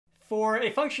For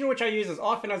a function which I use as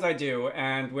often as I do,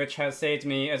 and which has saved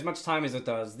me as much time as it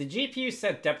does, the GPU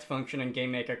set depth function in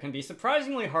GameMaker can be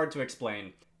surprisingly hard to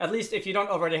explain, at least if you don't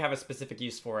already have a specific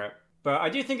use for it. But I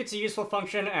do think it's a useful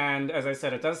function, and as I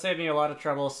said, it does save me a lot of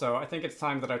trouble, so I think it's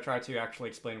time that I try to actually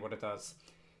explain what it does.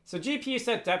 So GPU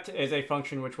set depth is a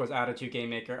function which was added to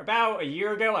GameMaker about a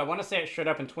year ago. I want to say it showed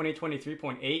up in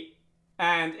 2023.8.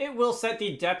 And it will set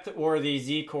the depth or the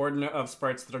z coordinate of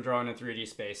sprites that are drawn in 3D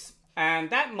space. And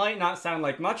that might not sound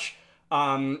like much.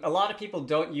 A lot of people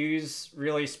don't use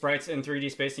really sprites in 3D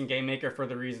space in GameMaker for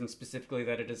the reason specifically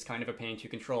that it is kind of a pain to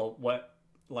control what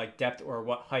like depth or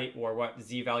what height or what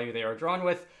z value they are drawn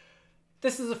with.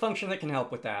 This is a function that can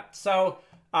help with that. So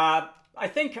I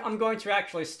think I'm going to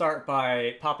actually start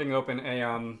by popping open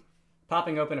a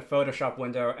Photoshop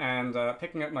window and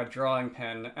picking up my drawing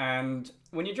pen. And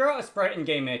when you draw a sprite in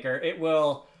GameMaker,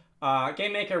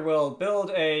 GameMaker will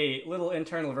build a little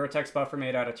internal vertex buffer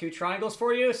made out of 2 triangles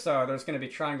for you. So there's going to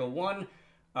be triangle 1,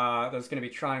 there's going to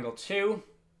be triangle 2.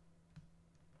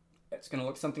 It's going to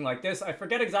look something like this. I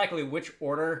forget exactly which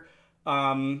order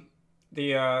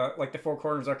the 4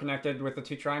 corners are connected with the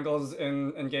 2 triangles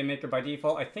in GameMaker by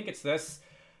default. I think it's this.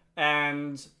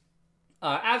 And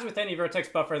as with any vertex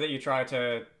buffer that you try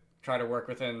to work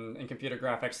with in computer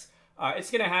graphics,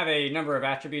 it's going to have a number of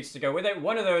attributes to go with it.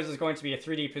 One of those is going to be a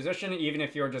 3D position. Even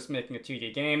if you're just making a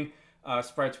 2D game,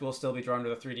 sprites will still be drawn to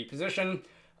the 3D position.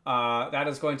 That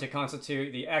is going to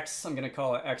constitute the X. I'm going to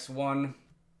call it X1,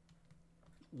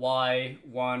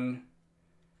 Y1.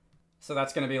 So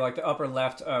that's going to be like the upper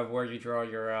left of where you draw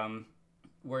your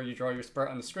sprite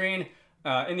on the screen.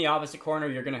 In the opposite corner,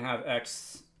 you're going to have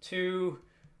X2,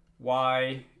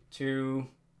 Y2.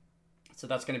 So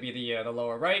that's going to be the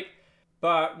lower right.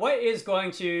 But what is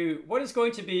going to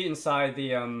be inside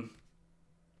the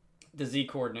z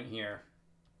coordinate here?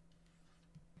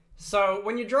 So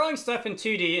when you're drawing stuff in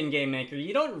 2D in GameMaker,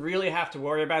 you don't really have to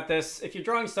worry about this. If you're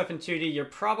drawing stuff in 2D, you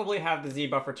probably have the z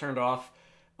buffer turned off.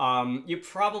 You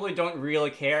probably don't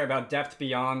really care about depth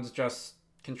beyond just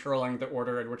controlling the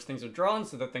order in which things are drawn,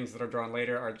 so that things that are drawn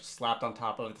later are just slapped on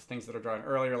top of the things that are drawn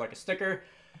earlier, like a sticker.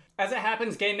 As it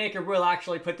happens, GameMaker will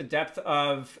actually put the depth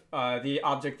of the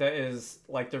object that is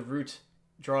like the root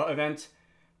draw event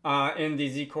in the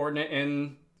z-coordinate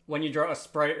in when you draw a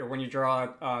sprite or when you draw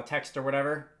text or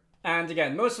whatever. And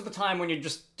again, most of the time when you're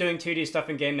just doing 2D stuff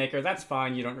in GameMaker, that's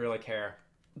fine, you don't really care.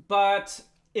 But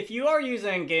if you are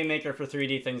using GameMaker for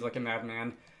 3D things like a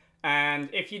madman, and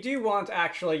if you do want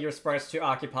actually your sprites to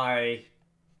occupy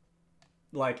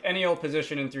like any old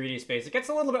position in 3D space, it gets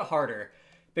a little bit harder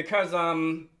because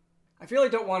I really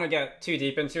don't want to get too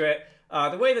deep into it.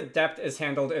 The way that depth is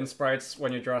handled in sprites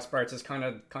when you draw sprites is kind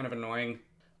of annoying.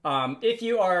 If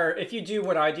you do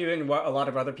what I do and what a lot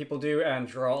of other people do and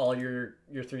draw all your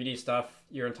 3D stuff,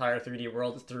 your entire 3D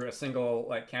world through a single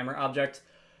like camera object,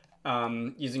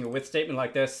 using a with statement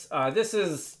like this, this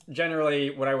is generally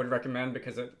what I would recommend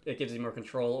because it gives you more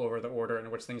control over the order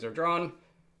in which things are drawn.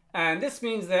 And this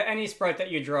means that any sprite that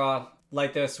you draw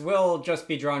like this will just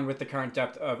be drawn with the current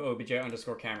depth of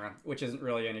obj_camera, which isn't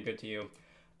really any good to you.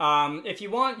 If you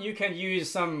want, you can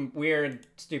use some weird,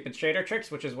 stupid shader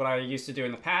tricks, which is what I used to do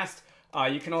in the past.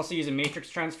 You can also use a matrix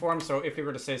transform, so if we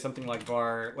were to say something like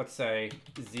var, let's say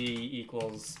z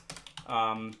equals,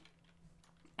 and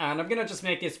I'm gonna just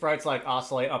make these sprites like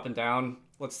oscillate up and down,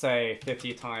 let's say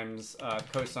 50 times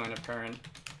cosine of current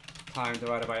time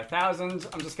divided by 1,000.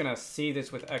 I'm just gonna see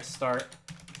this with x start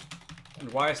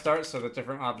and y start so that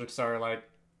different objects are like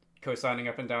cosining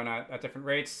up and down at different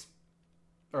rates,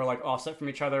 or like offset from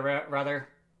each other rather.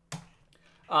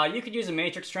 You could use a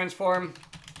matrix transform.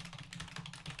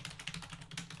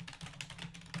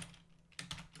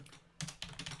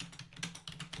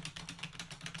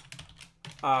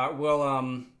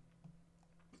 We'll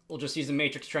just use a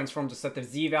matrix transform to set the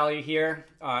z value here.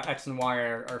 X and y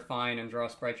are fine in draw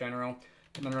sprite general.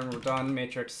 And then when we're done,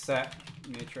 matrix set,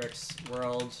 matrix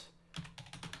world,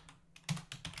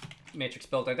 matrix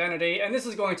build identity, and this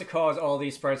is going to cause all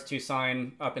these sprites to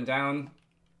sign up and down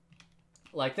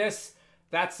like this.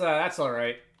 That's all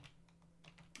right.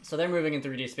 So they're moving in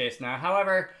 3D space now.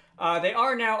 However, they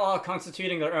are now all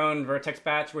constituting their own vertex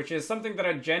batch, which is something that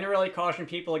I generally caution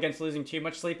people against losing too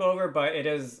much sleep over, but it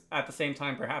is at the same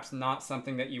time perhaps not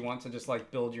something that you want to just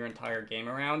like build your entire game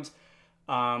around.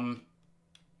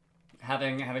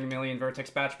 Having a million vertex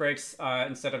batch breaks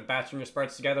instead of batching your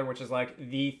sprites together, which is like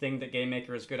the thing that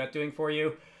GameMaker is good at doing for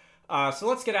you. So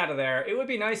let's get out of there. It would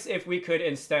be nice if we could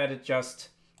instead just,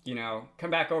 you know, come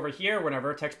back over here when our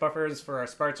vertex buffers for our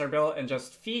sprites are built and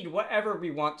just feed whatever we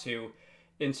want to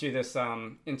into this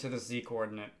z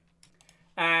coordinate.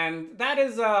 And that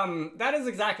is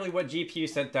exactly what GPU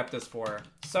set depth is for.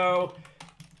 So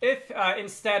if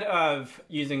instead of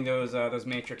using those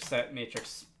matrix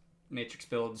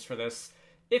builds for this,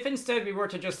 if instead we were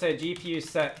to just say GPU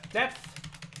set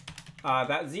depth,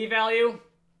 that Z value,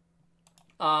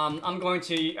 I'm going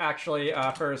to actually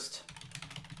first,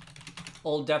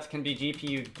 old depth can be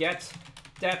GPU get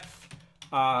depth.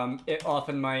 It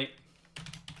often might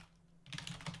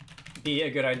be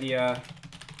a good idea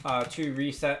to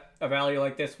reset a value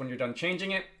like this when you're done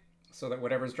changing it, so that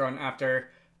whatever's drawn after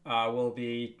will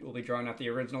be drawn at the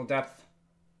original depth.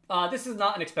 This is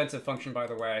not an expensive function, by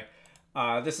the way.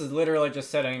 This is literally just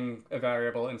setting a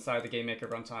variable inside the GameMaker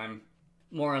runtime.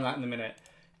 More on that in a minute.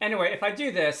 Anyway, if I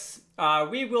do this,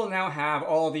 we will now have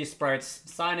all of these sprites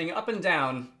signing up and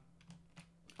down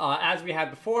as we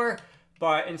had before,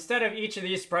 but instead of each of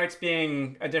these sprites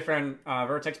being a different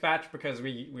vertex batch, because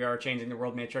we are changing the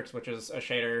world matrix, which is a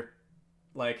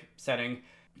shader-like setting,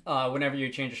 whenever you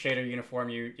change a shader uniform,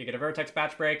 you get a vertex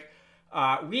batch break.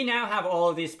 We now have all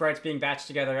of these sprites being batched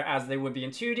together as they would be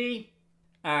in 2D,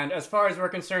 and as far as we're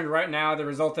concerned right now, the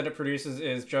result that it produces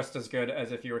is just as good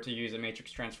as if you were to use a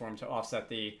matrix transform to offset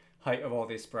the height of all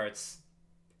these sprites.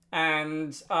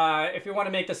 And if you want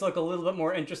to make this look a little bit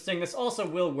more interesting, this also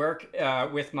will work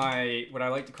with my, what I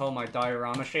like to call my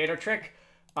diorama shader trick.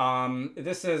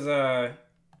 This is,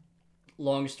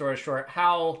 long story short,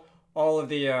 how all of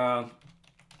the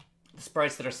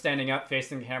sprites that are standing up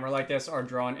facing the camera like this are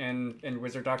drawn in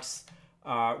Wizarducks,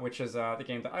 which is the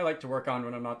game that I like to work on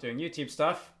when I'm not doing YouTube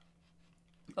stuff.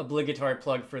 Obligatory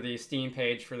plug for the Steam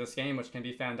page for this game, which can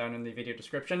be found down in the video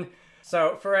description.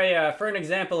 So for an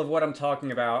example of what I'm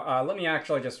talking about, let me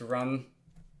actually just run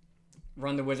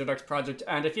the Wizarducks project.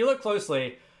 And if you look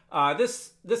closely,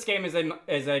 this game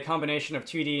is a combination of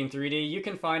 2D and 3D. You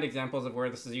can find examples of where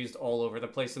this is used all over the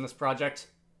place in this project.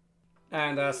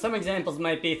 And some examples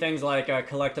might be things like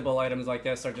collectible items like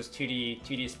this are just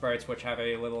 2D sprites which have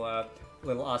a little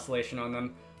oscillation on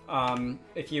them.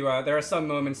 There are some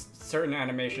moments, certain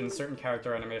animations, certain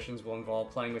character animations will involve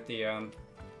playing with the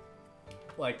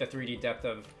like the 3D depth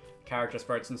of character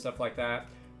sprites and stuff like that.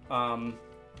 I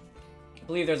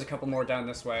believe there's a couple more down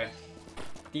this way.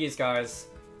 These guys,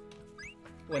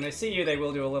 when they see you, they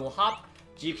will do a little hop.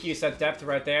 GPU set depth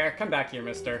right there. Come back here,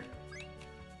 mister.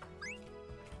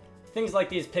 Things like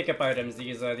these pickup items,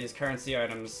 these currency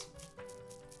items,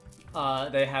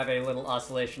 they have a little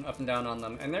oscillation up and down on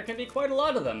them, and there can be quite a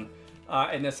lot of them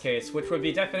in this case, which would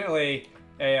be definitely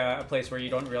a place where you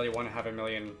don't really want to have a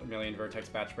million vertex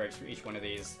batch breaks for each one of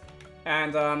these.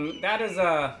 And that is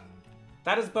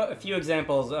but a few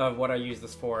examples of what I use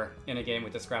this for in a game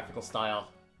with this graphical style.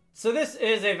 So this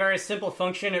is a very simple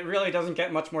function. It really doesn't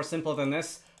get much more simple than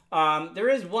this. There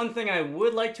is one thing I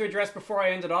would like to address before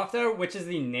I end it off, though, which is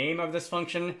the name of this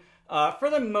function. For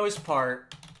the most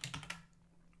part,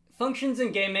 functions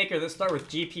in GameMaker that start with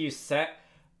GPU set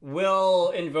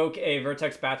will invoke a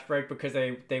vertex batch break because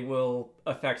they will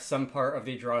affect some part of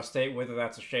the draw state, whether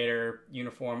that's a shader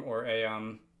uniform or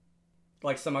a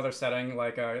like some other setting,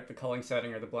 like the culling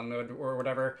setting or the blend mode or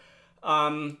whatever.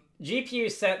 GPU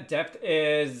set depth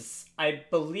is, I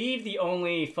believe, the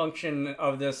only function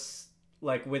of this,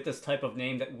 like with this type of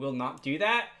name, that will not do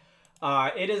that.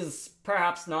 It is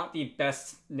perhaps not the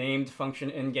best named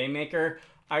function in GameMaker.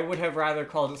 I would have rather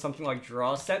called it something like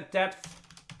draw set depth,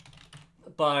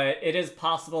 but it is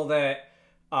possible that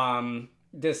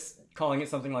calling it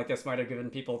something like this might have given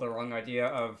people the wrong idea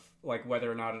of like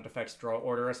whether or not it affects draw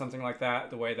order or something like that,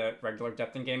 the way that regular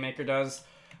depth in GameMaker does.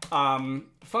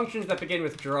 Functions that begin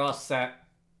with draw set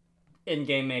in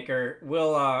GameMaker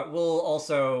will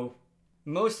also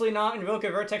mostly not invoke a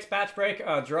vertex batch break.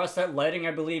 Draw set lighting,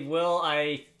 I believe, will.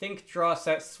 I think draw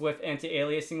set swift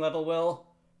anti-aliasing level will,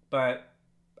 but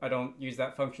I don't use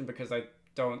that function because I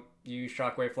don't use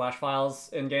shockwave flash files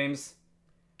in games.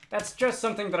 That's just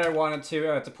something that I wanted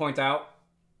to point out.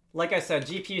 Like I said,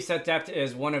 GPU set depth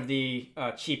is one of the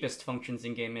cheapest functions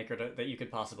in GameMaker that you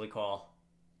could possibly call.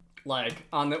 Like,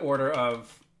 on the order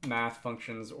of math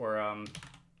functions or,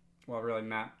 well, really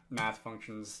math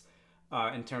functions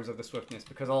in terms of the swiftness,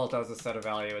 because all it does is set a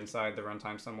value inside the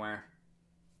runtime somewhere.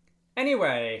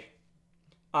 Anyway,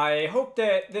 I hope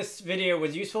that this video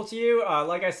was useful to you.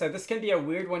 Like I said, this can be a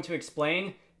weird one to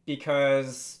explain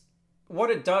because what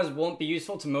it does won't be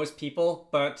useful to most people,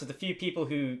 but to the few people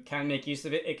who can make use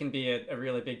of it, it can be a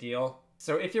really big deal.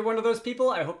 So if you're one of those people,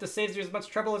 I hope this saves you as much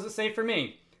trouble as it saved for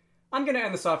me. I'm going to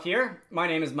end this off here. My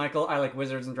name is Michael. I like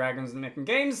wizards and dragons and making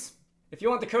games. If you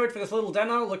want the code for this little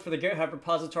demo, look for the GitHub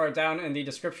repository down in the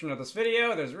description of this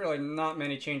video. There's really not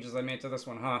many changes I made to this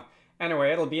one, huh?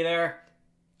 Anyway, it'll be there.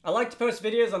 I like to post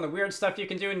videos on the weird stuff you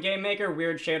can do in GameMaker,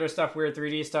 weird shader stuff, weird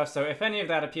 3D stuff, so if any of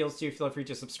that appeals to you, feel free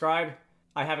to subscribe.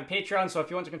 I have a Patreon, so if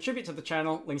you want to contribute to the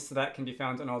channel, links to that can be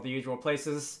found in all the usual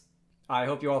places. I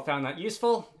hope you all found that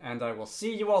useful, and I will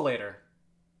see you all later.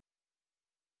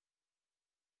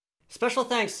 Special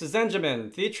thanks to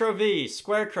Zenjamin, Thetro V,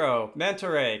 Squarecrow,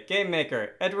 Mantore,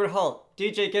 GameMaker, Edward Halt,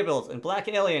 DJ Gibbles, and Black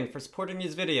Alien for supporting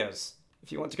these videos.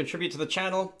 If you want to contribute to the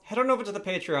channel, head on over to the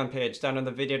Patreon page down in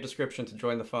the video description to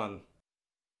join the fun.